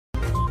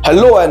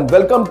Hello and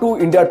welcome to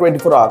India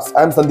 24 Hours.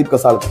 I am Sandeep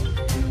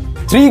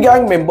Kasalkar. Three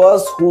gang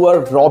members who were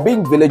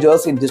robbing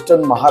villagers in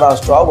distant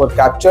Maharashtra were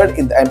captured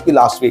in the MP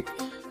last week.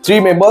 Three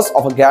members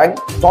of a gang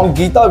from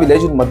Geta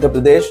village in Madhya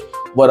Pradesh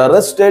were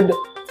arrested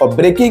for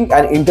breaking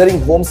and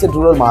entering homes in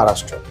rural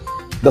Maharashtra.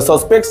 The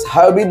suspects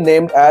have been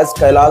named as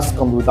Kailas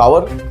Kamru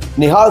Dawar,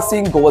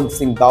 Nihal Gowan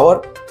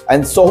Dawar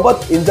and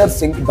Sohbat Inder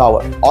Singh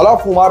Dawar, all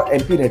of whom are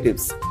MP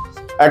natives.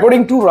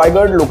 According to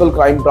Raigad Local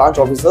Crime Branch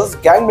officers,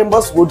 gang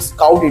members would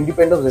scout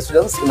independent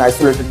residents in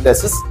isolated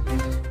places,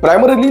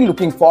 primarily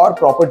looking for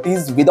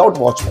properties without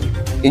watchmen.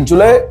 In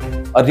July,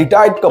 a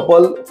retired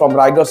couple from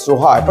Raigad's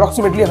Roha,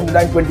 approximately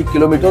 120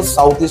 kilometers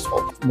southeast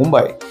of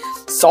Mumbai,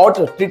 sought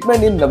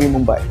treatment in Navi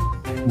Mumbai.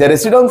 Their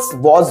residence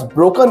was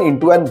broken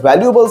into and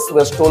valuables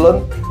were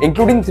stolen,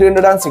 including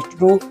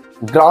 362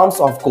 grams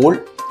of gold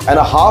and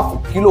a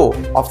half kilo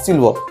of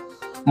silver.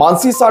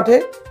 Mansi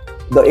Sathe,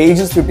 the age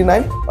is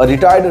 59, a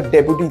retired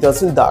deputy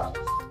tahsildar,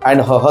 and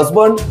her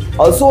husband,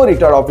 also a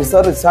retired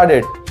officer,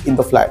 resided in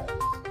the flat.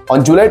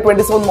 On July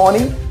 27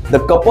 morning, the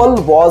couple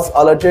was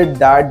alerted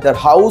that their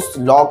house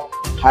lock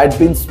had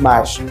been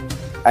smashed,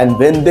 and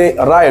when they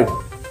arrived,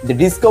 they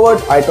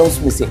discovered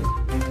items missing.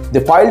 They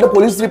filed a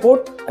police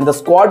report and the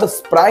squad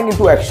sprang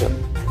into action.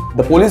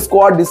 The police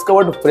squad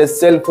discovered fresh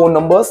cell phone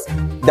numbers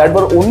that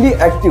were only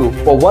active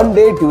for one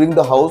day during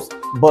the house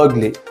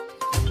burglary.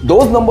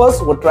 Those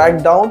numbers were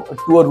tracked down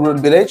to a rural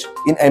village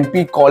in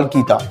MP called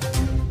Geta.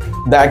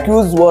 The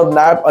accused were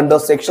nabbed under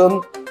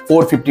section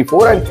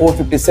 454 and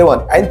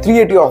 457 and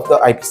 380 of the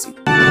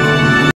IPC.